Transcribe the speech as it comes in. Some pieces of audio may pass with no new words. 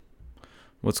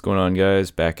What's going on, guys?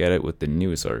 Back at it with the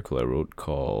newest article I wrote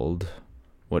called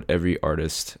What Every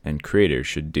Artist and Creator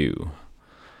Should Do.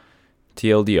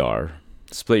 TLDR,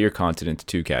 split your content into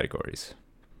two categories.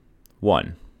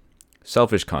 1.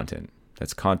 Selfish content.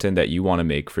 That's content that you want to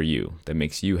make for you, that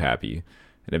makes you happy,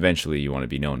 and eventually you want to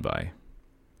be known by.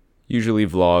 Usually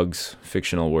vlogs,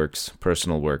 fictional works,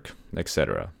 personal work,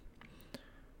 etc.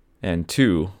 And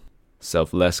 2.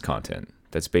 Selfless content.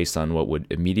 That's based on what would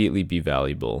immediately be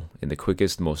valuable in the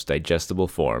quickest, most digestible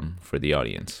form for the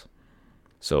audience.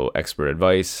 So expert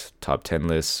advice, top 10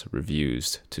 lists,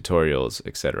 reviews, tutorials,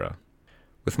 etc.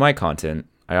 With my content,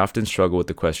 I often struggle with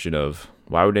the question of,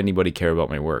 why would anybody care about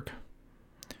my work?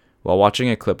 While watching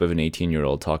a clip of an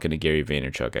 18-year-old talking to Gary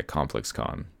Vaynerchuk at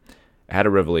ComplexCon, I had a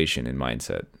revelation in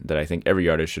mindset that I think every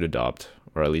artist should adopt,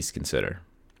 or at least consider.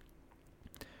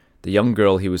 The young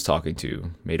girl he was talking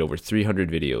to made over 300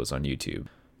 videos on YouTube,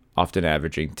 often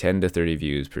averaging 10 to 30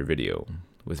 views per video,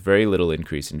 with very little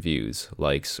increase in views,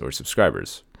 likes, or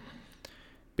subscribers.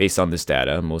 Based on this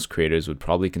data, most creators would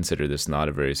probably consider this not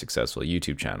a very successful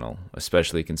YouTube channel,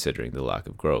 especially considering the lack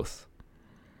of growth.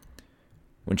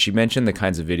 When she mentioned the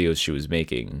kinds of videos she was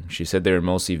making, she said they were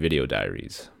mostly video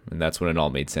diaries, and that's when it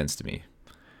all made sense to me.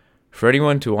 For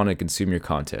anyone to want to consume your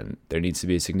content, there needs to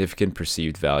be a significant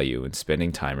perceived value in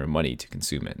spending time or money to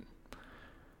consume it.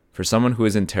 For someone who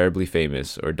isn't terribly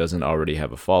famous or doesn't already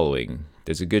have a following,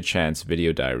 there's a good chance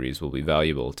video diaries will be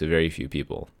valuable to very few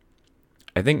people.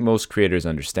 I think most creators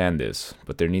understand this,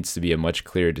 but there needs to be a much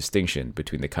clearer distinction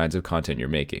between the kinds of content you're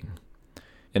making.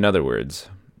 In other words,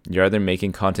 you're either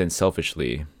making content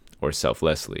selfishly or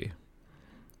selflessly.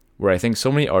 Where I think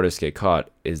so many artists get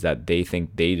caught is that they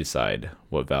think they decide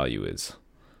what value is.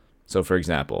 So for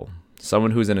example, someone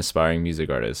who's an aspiring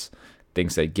music artist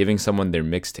thinks that giving someone their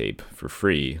mixtape for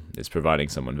free is providing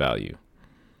someone value.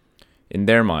 In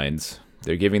their minds,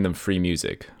 they're giving them free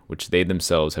music, which they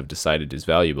themselves have decided is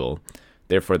valuable,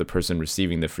 therefore the person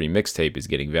receiving the free mixtape is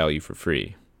getting value for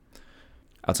free.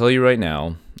 I'll tell you right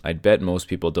now, I'd bet most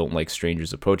people don't like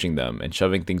strangers approaching them and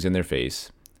shoving things in their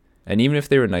face. And even if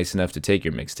they were nice enough to take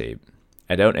your mixtape,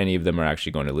 I doubt any of them are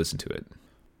actually going to listen to it.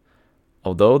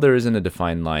 Although there isn't a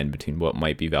defined line between what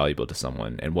might be valuable to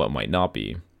someone and what might not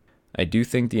be, I do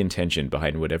think the intention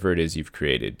behind whatever it is you've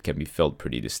created can be felt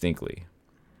pretty distinctly.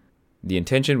 The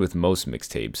intention with most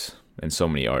mixtapes, and so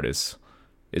many artists,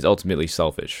 is ultimately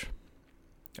selfish.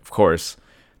 Of course,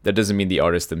 that doesn't mean the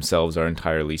artists themselves are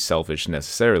entirely selfish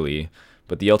necessarily,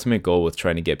 but the ultimate goal with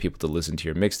trying to get people to listen to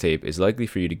your mixtape is likely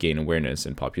for you to gain awareness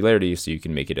and popularity so you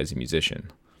can make it as a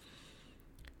musician.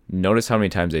 Notice how many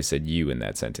times I said you in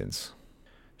that sentence.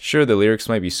 Sure, the lyrics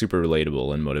might be super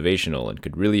relatable and motivational and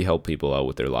could really help people out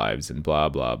with their lives and blah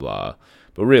blah blah,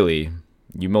 but really,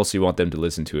 you mostly want them to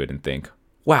listen to it and think,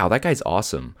 wow, that guy's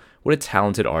awesome. What a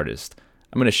talented artist.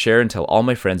 I'm going to share and tell all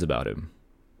my friends about him.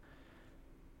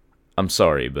 I'm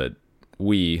sorry, but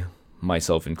we,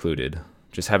 myself included,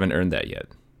 just haven't earned that yet.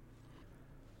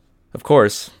 Of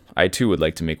course, I too would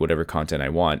like to make whatever content I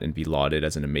want and be lauded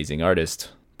as an amazing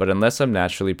artist, but unless I'm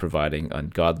naturally providing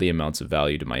ungodly amounts of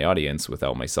value to my audience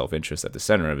without my self-interest at the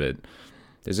center of it,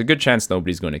 there's a good chance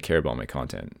nobody's going to care about my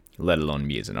content, let alone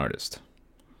me as an artist.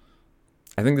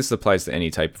 I think this applies to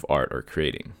any type of art or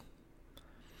creating.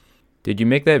 Did you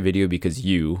make that video because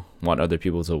you want other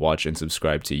people to watch and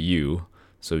subscribe to you,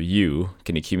 so you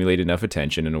can accumulate enough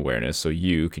attention and awareness so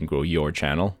you can grow your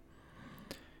channel?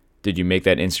 Did you make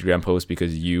that Instagram post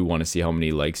because you want to see how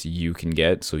many likes you can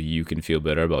get so you can feel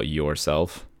better about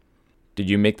yourself? Did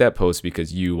you make that post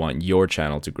because you want your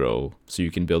channel to grow so you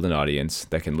can build an audience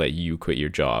that can let you quit your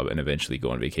job and eventually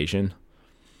go on vacation?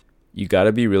 You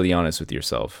gotta be really honest with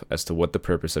yourself as to what the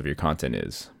purpose of your content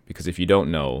is, because if you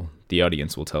don't know, the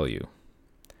audience will tell you.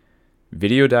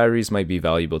 Video diaries might be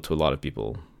valuable to a lot of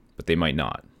people, but they might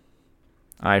not.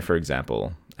 I, for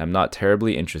example, am not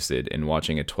terribly interested in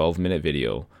watching a 12-minute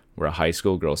video where a high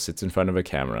school girl sits in front of a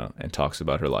camera and talks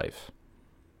about her life.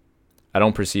 I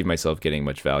don't perceive myself getting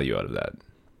much value out of that.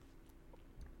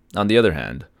 On the other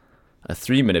hand, a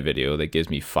 3-minute video that gives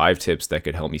me 5 tips that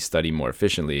could help me study more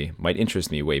efficiently might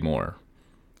interest me way more,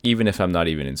 even if I'm not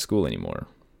even in school anymore.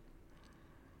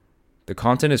 The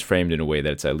content is framed in a way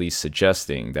that it's at least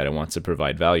suggesting that it wants to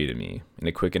provide value to me in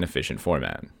a quick and efficient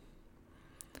format.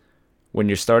 When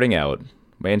you're starting out,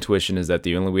 my intuition is that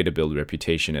the only way to build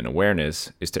reputation and awareness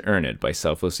is to earn it by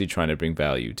selflessly trying to bring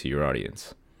value to your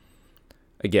audience.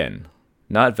 Again,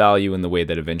 not value in the way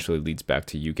that eventually leads back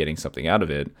to you getting something out of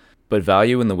it, but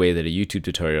value in the way that a YouTube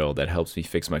tutorial that helps me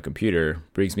fix my computer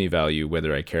brings me value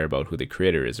whether I care about who the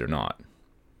creator is or not.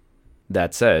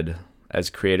 That said, as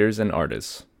creators and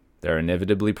artists, there are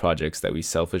inevitably projects that we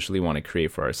selfishly want to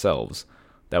create for ourselves,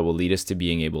 that will lead us to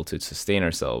being able to sustain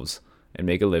ourselves and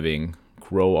make a living,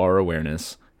 grow our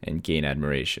awareness, and gain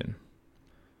admiration.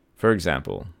 For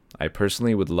example, I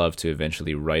personally would love to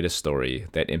eventually write a story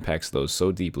that impacts those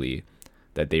so deeply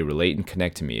that they relate and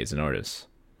connect to me as an artist.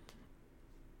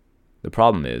 The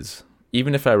problem is,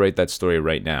 even if I write that story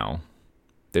right now,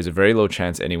 there's a very low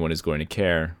chance anyone is going to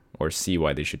care or see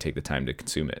why they should take the time to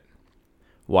consume it.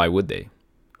 Why would they?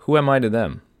 Who am I to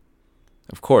them?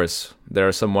 Of course, there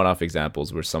are some one-off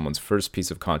examples where someone's first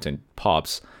piece of content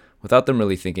pops without them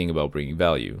really thinking about bringing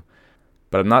value,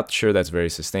 but I'm not sure that's very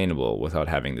sustainable without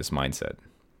having this mindset.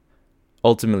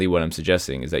 Ultimately, what I'm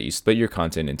suggesting is that you split your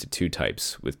content into two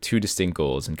types with two distinct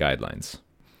goals and guidelines.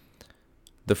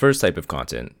 The first type of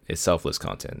content is selfless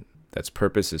content that's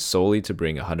purpose is solely to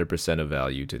bring 100% of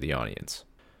value to the audience.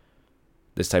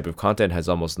 This type of content has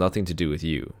almost nothing to do with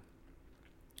you.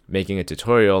 Making a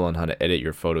tutorial on how to edit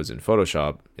your photos in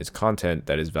Photoshop is content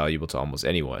that is valuable to almost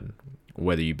anyone,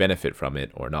 whether you benefit from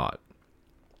it or not.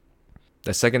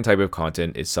 The second type of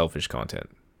content is selfish content.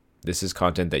 This is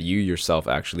content that you yourself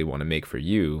actually want to make for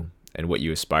you and what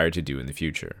you aspire to do in the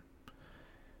future.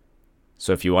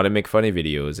 So if you want to make funny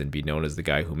videos and be known as the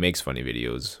guy who makes funny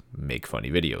videos, make funny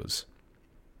videos.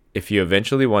 If you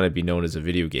eventually want to be known as a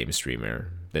video game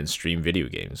streamer, then stream video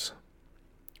games.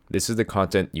 This is the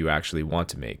content you actually want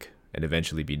to make and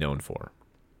eventually be known for.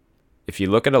 If you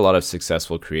look at a lot of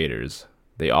successful creators,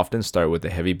 they often start with a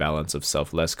heavy balance of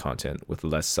selfless content with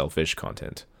less selfish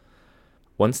content.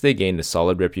 Once they gained a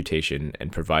solid reputation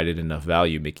and provided enough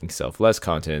value making selfless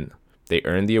content, they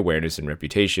earned the awareness and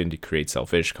reputation to create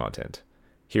selfish content.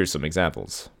 Here's some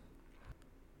examples.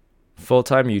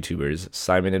 Full-time YouTubers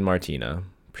Simon and Martina,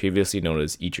 previously known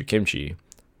as Eat Your Kimchi,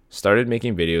 started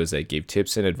making videos that gave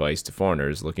tips and advice to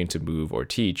foreigners looking to move or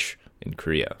teach in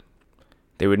Korea.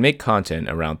 They would make content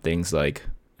around things like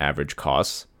average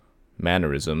costs,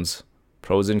 mannerisms,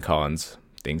 pros and cons,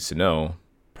 things to know,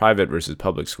 private versus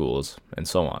public schools, and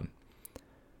so on.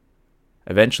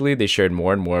 Eventually, they shared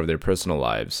more and more of their personal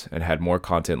lives and had more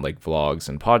content like vlogs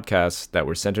and podcasts that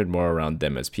were centered more around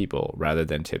them as people rather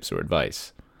than tips or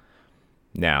advice.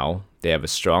 Now, they have a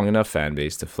strong enough fan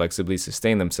base to flexibly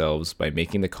sustain themselves by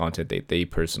making the content that they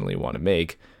personally want to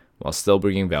make while still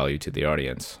bringing value to the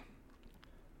audience.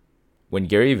 When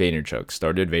Gary Vaynerchuk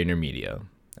started VaynerMedia,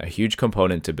 a huge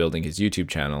component to building his YouTube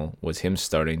channel was him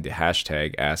starting the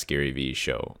hashtag AskGaryVee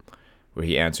show, where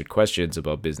he answered questions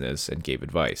about business and gave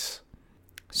advice.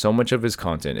 So much of his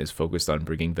content is focused on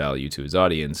bringing value to his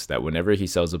audience that whenever he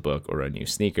sells a book or a new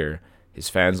sneaker, his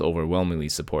fans overwhelmingly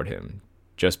support him,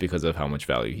 just because of how much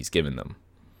value he's given them.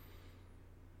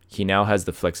 He now has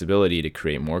the flexibility to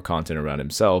create more content around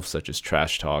himself, such as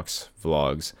trash talks,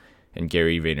 vlogs, and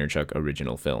Gary Vaynerchuk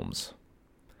original films.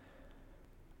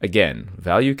 Again,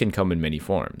 value can come in many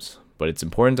forms, but it's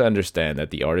important to understand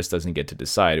that the artist doesn't get to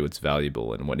decide what's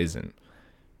valuable and what isn't.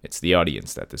 It's the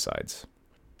audience that decides.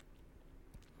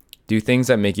 Do things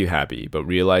that make you happy, but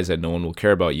realize that no one will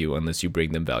care about you unless you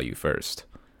bring them value first.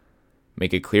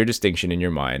 Make a clear distinction in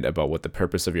your mind about what the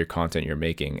purpose of your content you're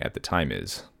making at the time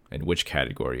is, and which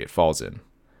category it falls in.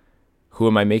 Who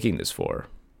am I making this for?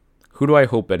 Who do I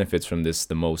hope benefits from this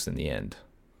the most in the end?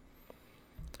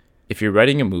 If you're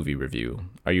writing a movie review,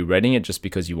 are you writing it just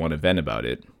because you want to vent about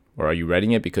it, or are you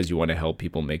writing it because you want to help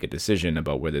people make a decision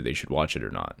about whether they should watch it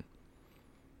or not?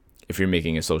 If you're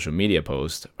making a social media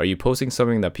post, are you posting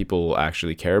something that people will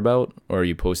actually care about, or are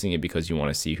you posting it because you want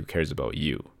to see who cares about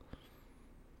you?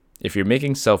 If you're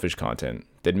making selfish content,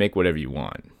 then make whatever you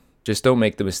want. Just don't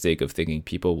make the mistake of thinking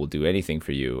people will do anything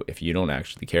for you if you don't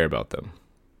actually care about them.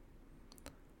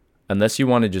 Unless you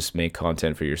want to just make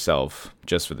content for yourself,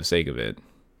 just for the sake of it,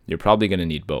 you're probably going to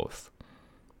need both.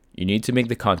 You need to make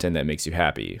the content that makes you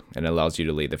happy and allows you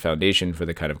to lay the foundation for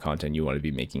the kind of content you want to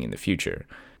be making in the future,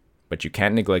 but you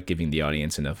can't neglect giving the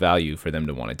audience enough value for them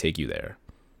to want to take you there.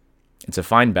 It's a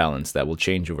fine balance that will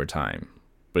change over time,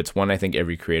 but it's one I think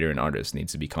every creator and artist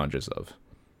needs to be conscious of.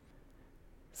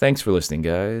 Thanks for listening,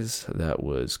 guys. That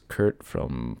was Kurt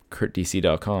from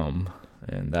kurtdc.com,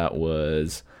 and that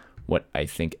was what I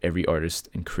think every artist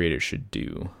and creator should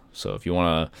do. So if you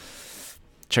want to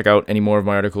check out any more of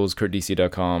my articles,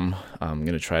 kurtdc.com. I'm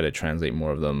going to try to translate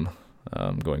more of them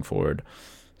going forward.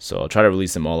 So I'll try to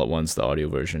release them all at once, the audio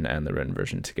version and the written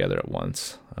version together at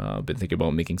once. I've been thinking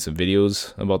about making some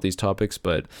videos about these topics,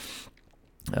 but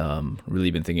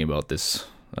really been thinking about this,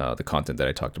 the content that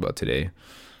I talked about today.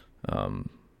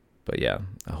 But yeah,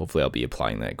 hopefully I'll be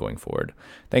applying that going forward.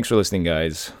 Thanks for listening,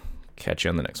 guys. Catch you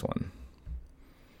on the next one.